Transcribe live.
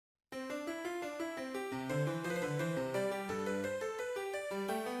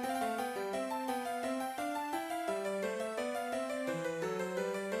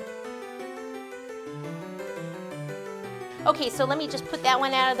Okay, so let me just put that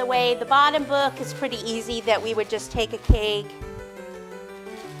one out of the way. The bottom book is pretty easy, that we would just take a cake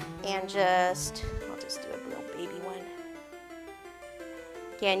and just, I'll just do a real baby one.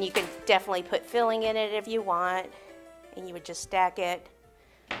 Again, you could definitely put filling in it if you want, and you would just stack it,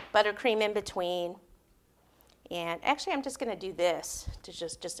 buttercream in between. And actually, I'm just gonna do this to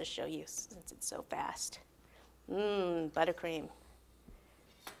just to show you, since it's so fast. Buttercream.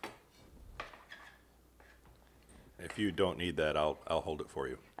 If you don't need that, I'll hold it for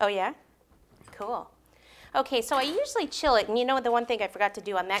you. Oh yeah? Cool. Okay, so I usually chill it, and you know the one thing I forgot to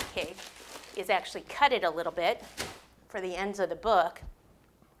do on that cake is actually cut it a little bit for the ends of the book,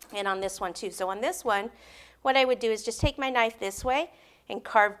 and on this one too. So on this one, what I would do is just take my knife this way and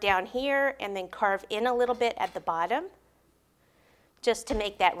carve down here, and then carve in a little bit at the bottom, just to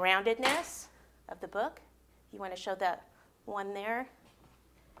make that roundedness of the book. You want to show that one there?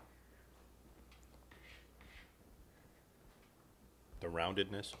 The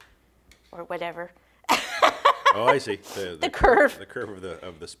roundedness? Or whatever. Oh, I see. The curve. The curve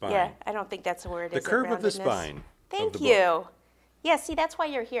of the spine. Yeah, I don't think that's a word. The curve of the spine. Thank you. Yeah, see, that's why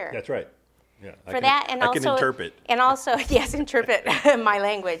you're here. That's right. Yeah. For that, and also, I can interpret. And also, yes, interpret my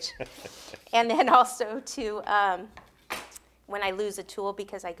language. And then also to, when I lose a tool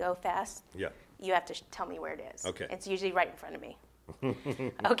because I go fast, yeah, you have to tell me where it is. Okay. It's usually right in front of me.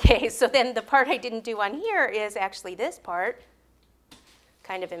 Okay, so then the part I didn't do on here is actually this part.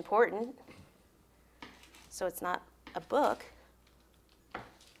 Kind of important. So it's not a book.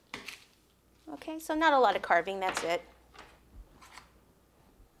 Okay, so not a lot of carving, that's it.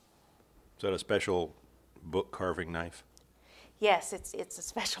 Is that a special book carving knife? Yes, it's a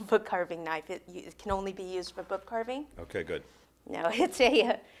special book carving knife. It can only be used for book carving. Okay, good. No, it's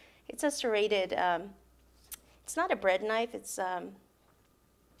a serrated, it's not a bread knife, it's, I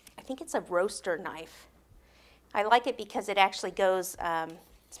think it's a roaster knife. I like it because it actually goes,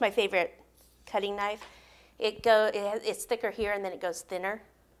 it's my favorite cutting knife. It's thicker here and then it goes thinner.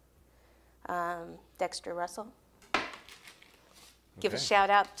 Dexter Russell. Okay. Give a shout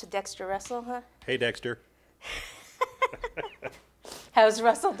out to Dexter Russell, huh? Hey, Dexter. How's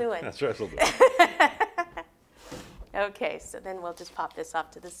Russell doing? That's Russell doing. Okay, so then we'll just pop this off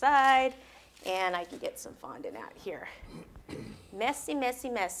to the side, and I can get some fondant out here. Messy, messy,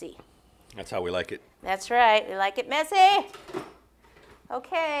 messy. That's how we like it. That's right, we like it messy.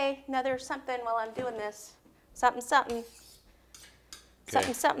 Okay, another something while I'm doing this. Something, something. Okay.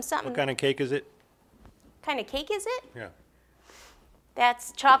 Something, something, something. What kind of cake is it? Kind of cake is it? Yeah.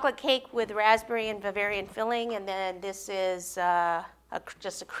 That's chocolate cake with raspberry and Bavarian filling, and then this is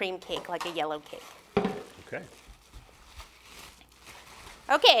just a cream cake, like a yellow cake. Okay.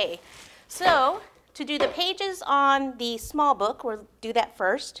 Okay, so to do the pages on the small book, we'll do that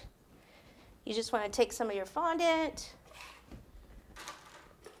first. You just want to take some of your fondant,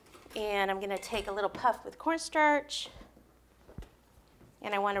 and I'm going to take a little puff with cornstarch,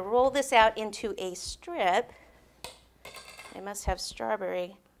 and I want to roll this out into a strip. I must have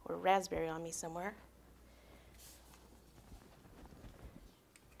strawberry or raspberry on me somewhere.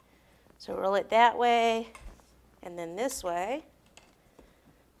 So roll it that way, and then this way.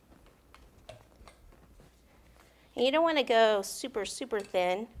 And you don't want to go super, super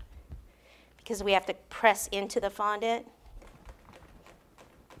thin because we have to press into the fondant.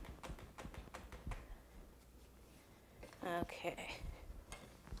 Okay.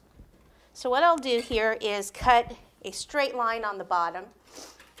 So what I'll do here is cut a straight line on the bottom.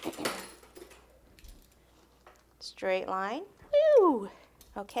 Straight line. Woo!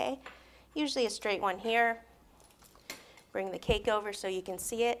 Okay. Usually a straight one here. Bring the cake over so you can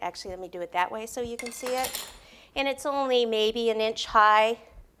see it. Actually, let me do it that way so you can see it. And it's only maybe an inch high,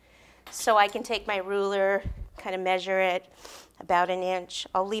 so I can take my ruler, kind of measure it about an inch.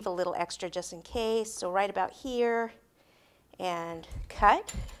 I'll leave a little extra just in case, so right about here, and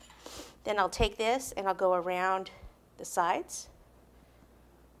cut. Then I'll take this and I'll go around the sides,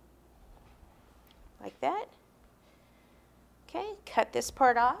 like that. Okay, cut this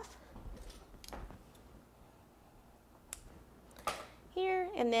part off. Here,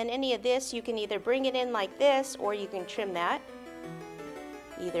 and then any of this, you can either bring it in like this or you can trim that.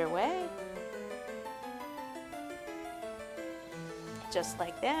 Either way. Just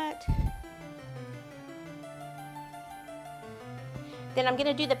like that. Then I'm going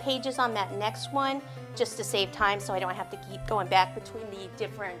to do the pages on that next one just to save time so I don't have to keep going back between the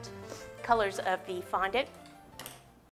different colors of the fondant.